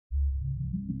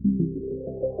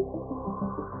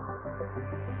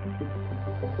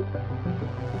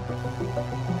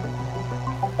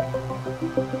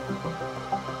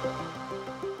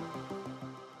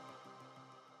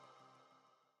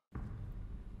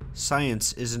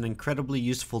Science is an incredibly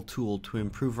useful tool to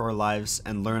improve our lives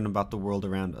and learn about the world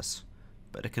around us,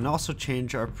 but it can also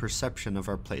change our perception of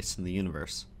our place in the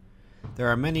universe. There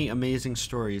are many amazing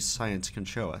stories science can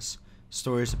show us,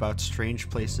 stories about strange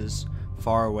places,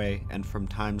 far away and from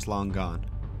times long gone.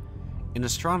 In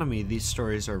astronomy, these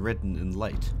stories are written in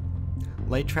light.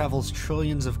 Light travels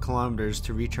trillions of kilometers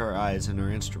to reach our eyes and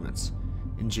our instruments.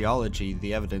 In geology,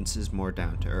 the evidence is more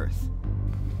down to Earth.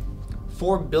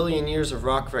 4 billion years of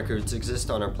rock records exist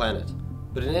on our planet,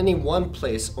 but in any one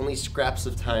place only scraps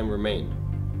of time remain.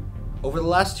 Over the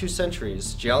last 2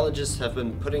 centuries, geologists have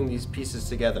been putting these pieces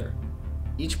together.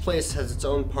 Each place has its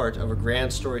own part of a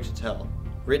grand story to tell,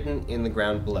 written in the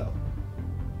ground below.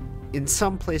 In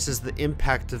some places, the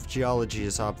impact of geology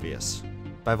is obvious,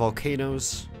 by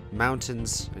volcanoes,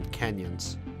 mountains, and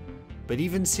canyons. But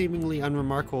even seemingly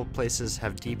unremarkable places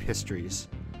have deep histories.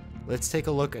 Let's take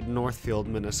a look at Northfield,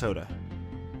 Minnesota,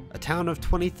 a town of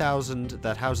 20,000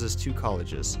 that houses 2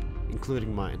 colleges,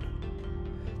 including mine.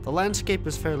 The landscape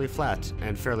is fairly flat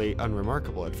and fairly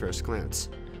unremarkable at first glance,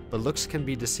 but looks can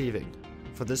be deceiving,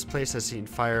 for this place has seen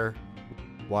fire,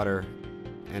 water,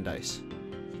 and ice.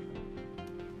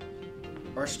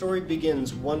 Our story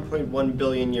begins 1.1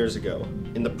 billion years ago,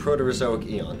 in the Proterozoic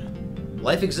eon.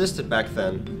 Life existed back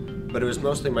then, but it was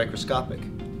mostly microscopic.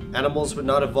 Animals would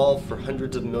not evolve for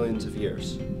hundreds of millions of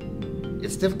years.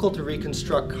 It's difficult to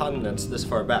reconstruct continents this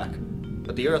far back,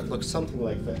 but the Earth looks something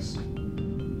like this.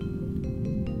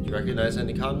 Do you recognize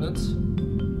any continents?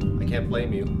 I can't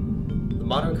blame you. The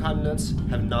modern continents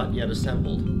have not yet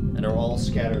assembled and are all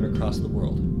scattered across the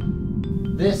world.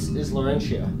 This is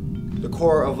Laurentia, the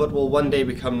core of what will one day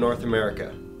become North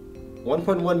America.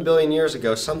 1.1 billion years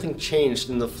ago, something changed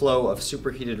in the flow of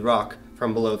superheated rock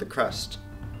from below the crust.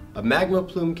 A magma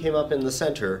plume came up in the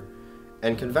center,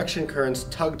 and convection currents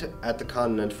tugged at the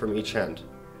continent from each end,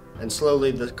 and slowly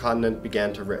the continent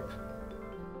began to rip.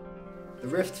 The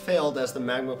rift failed as the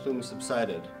magma plume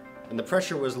subsided, and the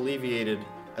pressure was alleviated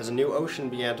as a new ocean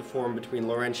began to form between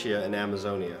Laurentia and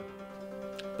Amazonia.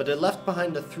 But it left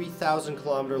behind a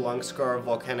 3,000-kilometer long scar of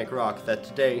volcanic rock that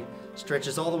today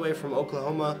stretches all the way from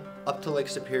Oklahoma up to Lake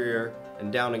Superior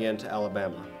and down again to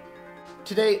Alabama.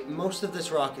 Today, most of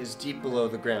this rock is deep below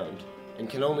the ground and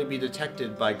can only be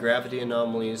detected by gravity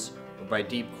anomalies or by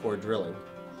deep core drilling.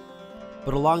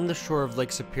 But along the shore of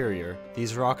Lake Superior,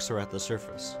 these rocks are at the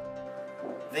surface.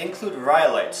 They include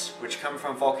rhyolites, which come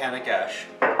from volcanic ash,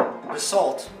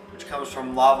 basalt, which comes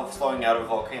from lava flowing out of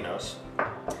volcanoes,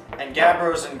 and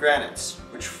gabbros and granites,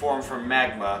 which form from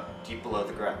magma deep below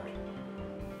the ground.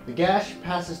 The gash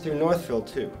passes through Northfield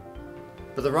too,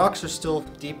 but the rocks are still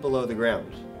deep below the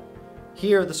ground.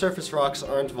 Here, the surface rocks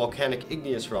aren't volcanic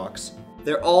igneous rocks.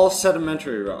 They're all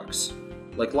sedimentary rocks,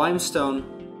 like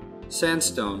limestone,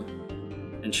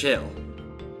 sandstone, and shale.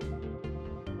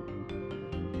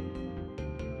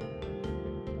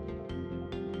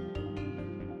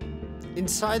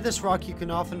 Inside this rock you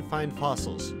can often find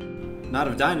fossils, not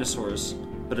of dinosaurs,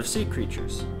 but of sea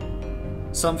creatures.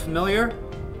 Some familiar,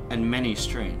 and many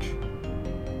strange.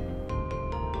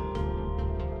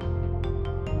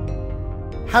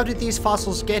 How did these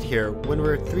fossils get here when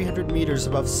we're 300 meters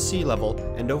above sea level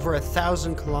and over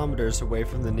 1,000 kilometers away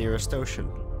from the nearest ocean?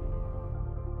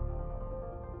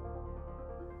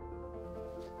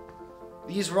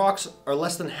 These rocks are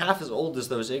less than half as old as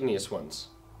those igneous ones,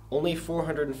 only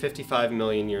 455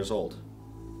 million years old.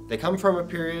 They come from a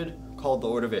period called the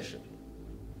Ordovician.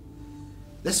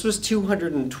 This was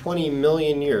 220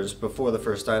 million years before the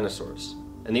first dinosaurs,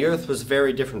 and the Earth was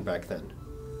very different back then.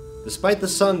 Despite the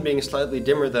sun being slightly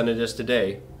dimmer than it is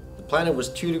today, the planet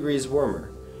was 2 degrees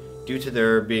warmer, due to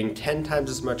there being 10 times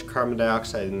as much carbon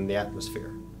dioxide in the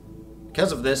atmosphere.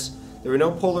 Because of this, there were no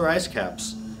polar ice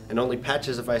caps, and only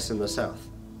patches of ice in the south,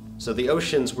 so the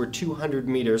oceans were 200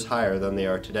 meters higher than they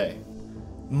are today.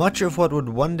 Much of what would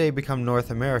one day become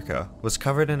North America was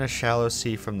covered in a shallow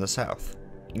sea from the south,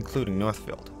 including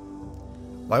Northfield.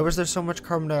 Why was there so much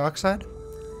carbon dioxide?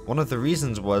 One of the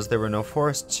reasons was there were no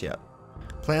forests yet.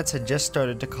 Plants had just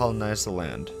started to colonize the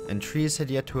land, and trees had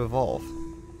yet to evolve.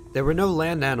 There were no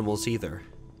land animals either.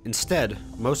 Instead,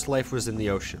 most life was in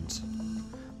the oceans.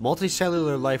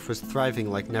 Multicellular life was thriving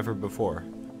like never before.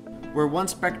 Where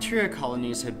once bacteria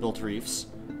colonies had built reefs,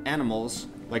 animals,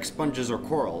 like sponges or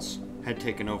corals, had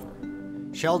taken over.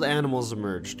 Shelled animals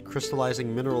emerged,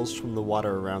 crystallizing minerals from the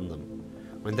water around them.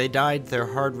 When they died, their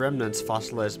hard remnants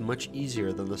fossilized much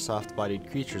easier than the soft-bodied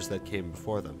creatures that came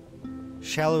before them.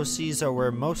 Shallow seas are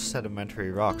where most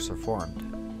sedimentary rocks are formed.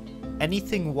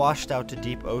 Anything washed out to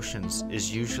deep oceans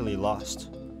is usually lost,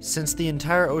 since the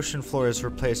entire ocean floor is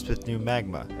replaced with new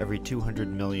magma every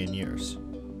 200 million years.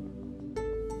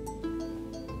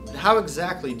 How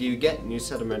exactly do you get new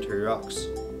sedimentary rocks?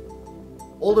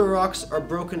 Older rocks are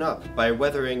broken up by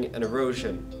weathering and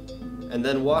erosion, and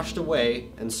then washed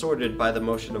away and sorted by the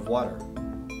motion of water.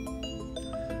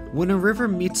 When a river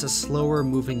meets a slower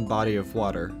moving body of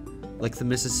water, like the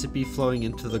Mississippi flowing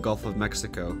into the Gulf of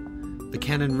Mexico, the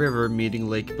Cannon River meeting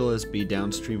Lake Billisby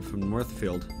downstream from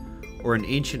Northfield, or an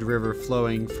ancient river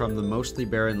flowing from the mostly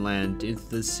barren land into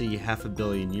the sea 500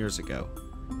 million years ago,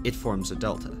 it forms a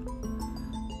delta.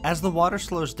 As the water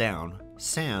slows down,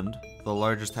 sand, the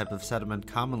largest type of sediment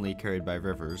commonly carried by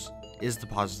rivers, is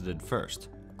deposited first,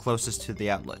 closest to the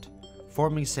outlet,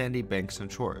 forming sandy banks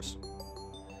and shores.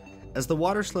 As the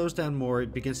water slows down more,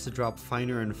 it begins to drop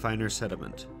finer and finer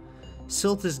sediment.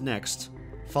 Silt is next,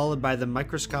 followed by the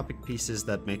microscopic pieces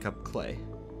that make up clay.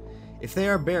 If they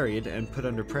are buried and put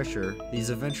under pressure, these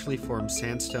eventually form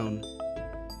sandstone,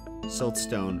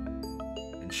 siltstone,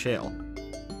 and shale.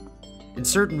 In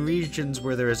certain regions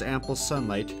where there is ample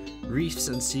sunlight, reefs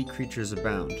and sea creatures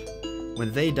abound.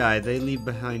 When they die, they leave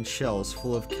behind shells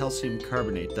full of calcium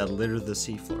carbonate that litter the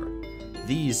seafloor.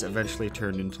 These eventually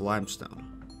turn into limestone.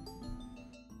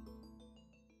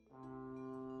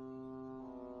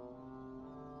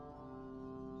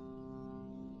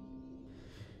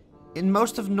 In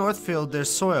most of Northfield, there's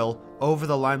soil over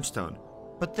the limestone,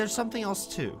 but there's something else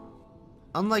too.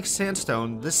 Unlike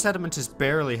sandstone, this sediment is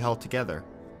barely held together,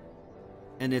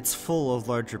 and it's full of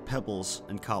larger pebbles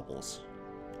and cobbles.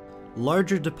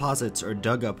 Larger deposits are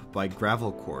dug up by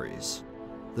gravel quarries.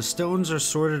 The stones are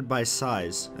sorted by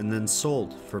size and then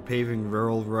sold for paving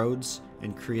rural roads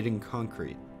and creating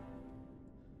concrete.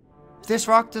 This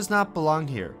rock does not belong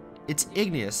here. It's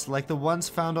igneous, like the ones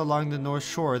found along the North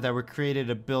Shore that were created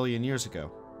 1 billion years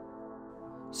ago.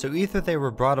 So either they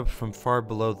were brought up from far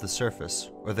below the surface,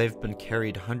 or they've been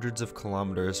carried hundreds of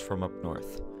kilometers from up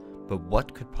north. But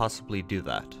what could possibly do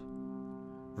that?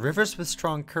 Rivers with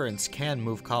strong currents can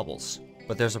move cobbles,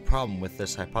 but there's a problem with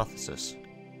this hypothesis.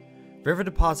 River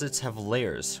deposits have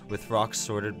layers, with rocks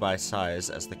sorted by size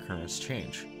as the currents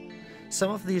change.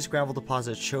 Some of these gravel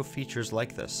deposits show features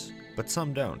like this, but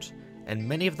some don't, and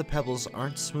many of the pebbles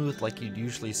aren't smooth like you'd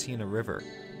usually see in a river,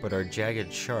 but are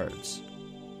jagged shards.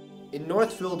 In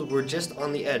Northfield, we're just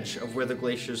on the edge of where the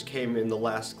glaciers came in the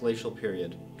last glacial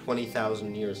period,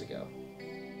 20,000 years ago.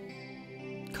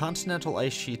 Continental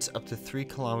ice sheets up to 3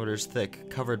 kilometers thick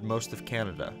covered most of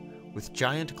Canada, with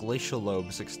giant glacial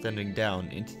lobes extending down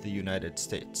into the United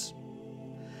States.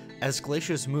 As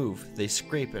glaciers move, they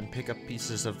scrape and pick up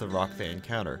pieces of the rock they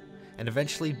encounter, and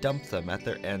eventually dump them at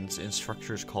their ends in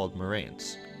structures called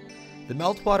moraines. The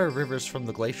meltwater rivers from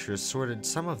the glaciers sorted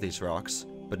some of these rocks,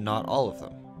 but not all of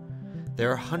them.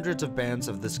 There are hundreds of bands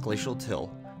of this glacial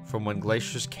till, from when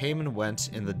glaciers came and went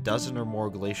in the dozen or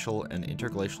more glacial and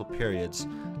interglacial periods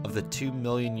of the 2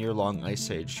 million year long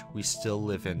ice age we still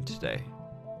live in today.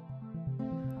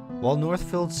 While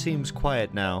Northfield seems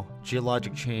quiet now,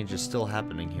 geologic change is still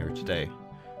happening here today.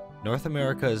 North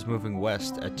America is moving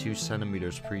west at 2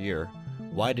 centimeters per year,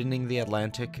 widening the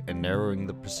Atlantic and narrowing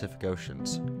the Pacific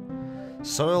Oceans.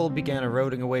 Soil began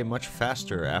eroding away much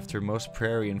faster after most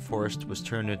prairie and forest was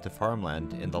turned into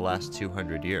farmland in the last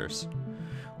 200 years,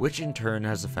 which in turn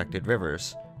has affected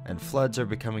rivers, and floods are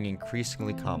becoming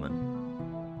increasingly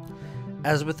common.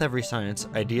 As with every science,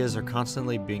 ideas are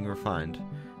constantly being refined,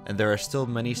 and there are still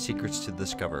many secrets to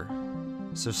discover.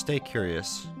 So stay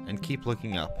curious and keep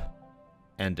looking up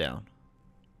and down.